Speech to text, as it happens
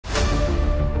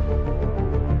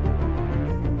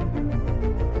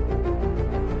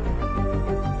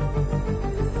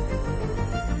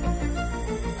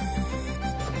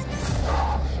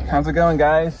How's it going,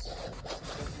 guys?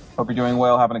 Hope you're doing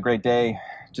well, having a great day.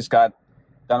 Just got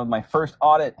done with my first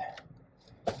audit,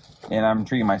 and I'm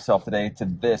treating myself today to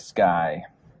this guy.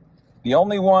 The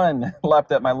only one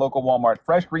left at my local Walmart.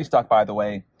 Fresh restock, by the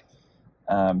way.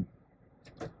 Due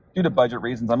to budget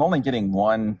reasons, I'm only getting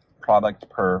one product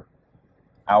per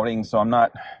outing, so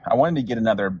I wanted to get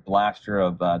another blaster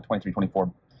of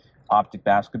 23-24 Optic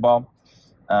basketball.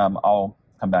 I'll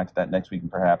come back to that next week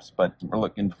perhaps, but we're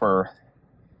looking for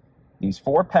these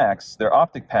 4 packs. They're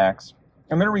Optic packs,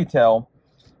 and they're retail.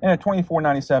 And at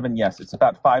 $24.97, yes, it's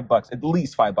about $5, at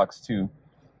least $5 too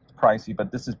pricey,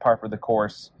 but this is par for the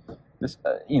course. This,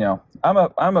 I'm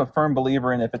a firm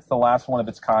believer in if it's the last one of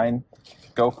its kind,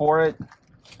 go for it.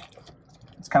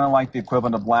 It's kind of like the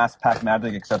equivalent of last pack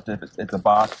magic, except if it's a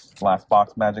box, last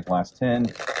box magic, last 10.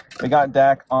 We got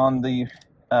Dak on the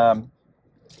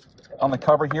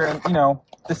cover here, and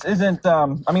this isn't.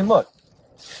 I mean, look.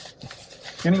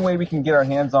 Any way we can get our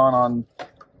hands on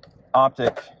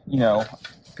Optic,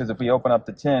 because if we open up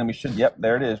the 10, we should, yep,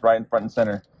 there it is, right in front and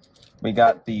center. We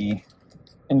got the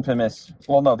infamous,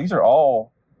 well, no, these are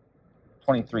all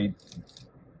 23.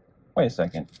 Wait a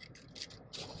second.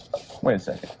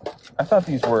 I thought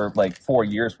these were like 4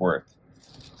 years worth.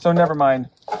 So never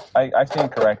mind. I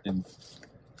stand corrected.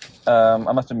 I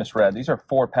must have misread. These are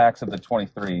 4 packs of the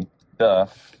 23. Duh.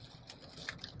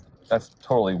 That's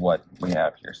totally what we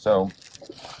have here. So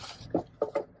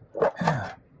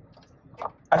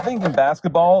I think in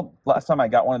basketball, last time I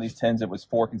got one of these 10s, it was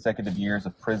 4 consecutive years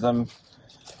of Prism.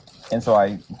 And so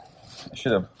I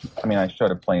should have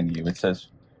plain to you. It says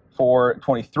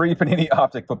 423 Panini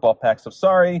Optic football packs. So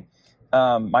sorry,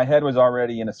 my head was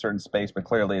already in a certain space, but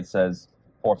clearly it says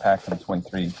 4 packs of the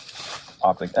 23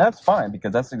 Optic. And that's fine,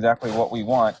 because that's exactly what we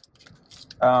want.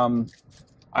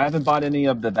 I haven't bought any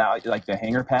of the value, like the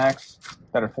hanger packs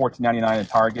that are $14.99 at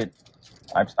Target.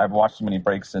 I've watched so many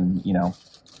breaks, and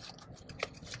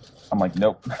I'm like,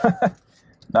 nope,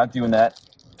 not doing that.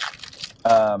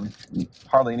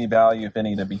 Hardly any value, if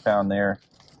any, to be found there.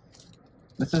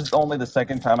 This is only the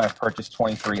second time I've purchased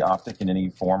 23 Optic in any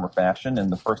form or fashion, and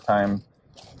the first time,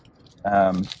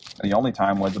 the only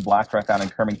time, was a blaster I found in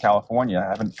Kermit,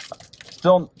 California. I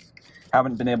still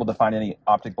haven't been able to find any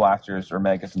Optic blasters or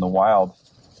megas in the wild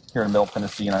here in Middle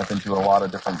Tennessee, and I've been to a lot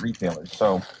of different retailers.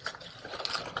 So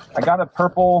I got a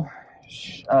purple,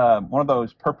 one of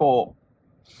those purple,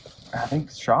 I think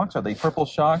shocks. Are they purple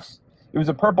shocks? It was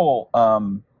a purple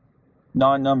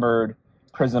non-numbered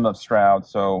Prism of Stroud,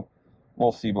 so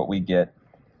we'll see what we get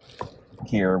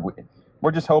here.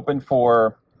 We're just hoping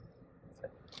for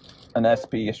an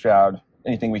SP, a Stroud,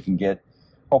 anything we can get.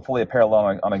 Hopefully a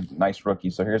parallel on a nice rookie.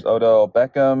 So here's Odell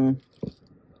Beckham,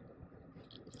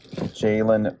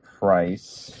 Jalen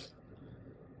Price,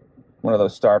 one of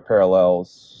those star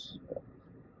parallels.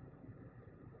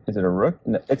 Is it a rook?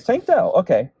 No, it's Tank Dell.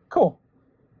 Okay, cool.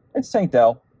 It's Tank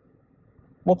Dell.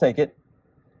 We'll take it.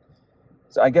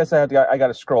 So I guess I got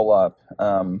to scroll up.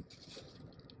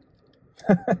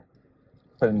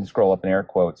 Scroll up in air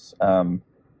quotes.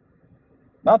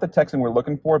 Not the Texan we're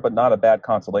looking for, but not a bad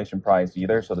consolation prize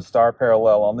either. So the star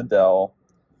parallel on the Dell.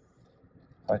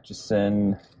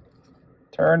 Hutchison,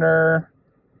 Turner,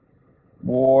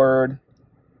 Ward,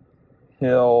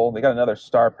 Hill. They got another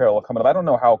star parallel coming up. I don't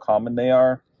know how common they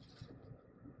are.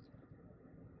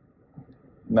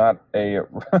 Not a...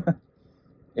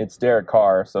 It's Derek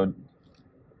Carr, so...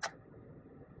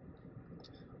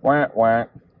 Wah.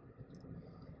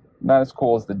 Not as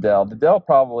cool as the Dell. The Dell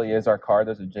probably is our card.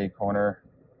 There's a Jay Corner,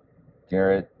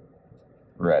 Garrett,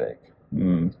 Reddick.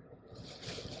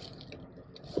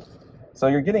 So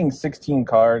you're getting 16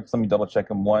 cards. Let me double check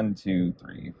them. 1, 2,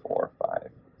 3, 4, 5,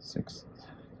 6,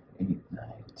 8, 9,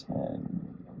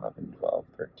 10, 11, 12,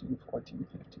 13, 14,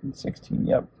 15, 16.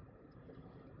 Yep.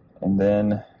 And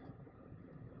then,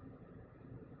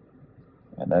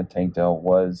 and that Tank Dell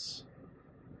was,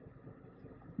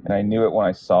 and I knew it when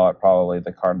I saw it, probably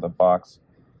the card in the box.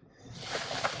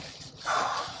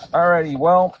 Alrighty,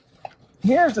 well,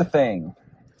 here's the thing.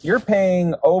 You're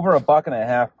paying over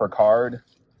 $1.50 per card,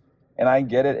 and I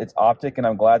get it. It's Optic, and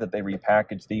I'm glad that they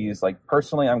repackaged these. Like,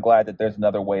 personally, I'm glad that there's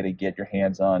another way to get your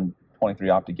hands on 23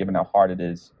 Optic, given how hard it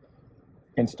is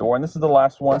in store. And this is the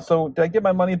last one. So did I get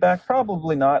my money back?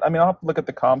 Probably not. I mean, I'll have to look at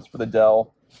the comps for the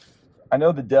Dell. I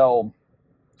know the Dell,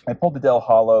 I pulled the Dell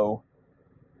Hollow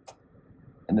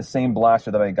in the same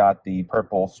blaster that I got the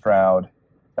purple Stroud.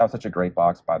 That was such a great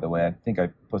box, by the way. I think I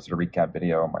posted a recap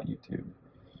video on my YouTube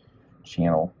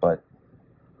channel. But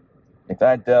if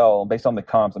that Dell, based on the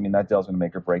comps, I mean, that Dell's going to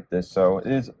make or break this. So it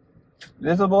is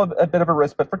a bit of a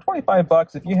risk. But for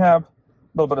 $25, if you have a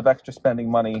little bit of extra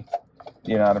spending money,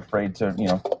 you're not afraid to,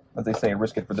 as they say,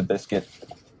 risk it for the biscuit.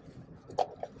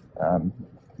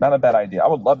 Not a bad idea. I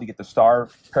would love to get the star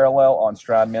parallel on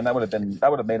Stroud, man. That would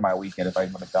have made my weekend if I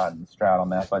would have gotten Stroud on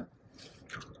that. But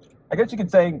I guess you could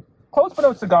say close but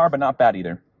no cigar, but not bad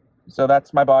either. So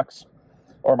that's my box,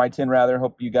 or my tin rather.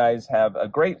 Hope you guys have a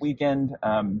great weekend.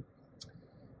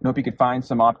 Hope you could find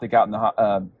some Optic out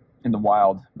in the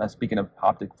wild. Speaking of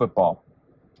Optic football.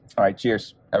 All right,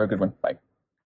 cheers. Have a good one. Bye.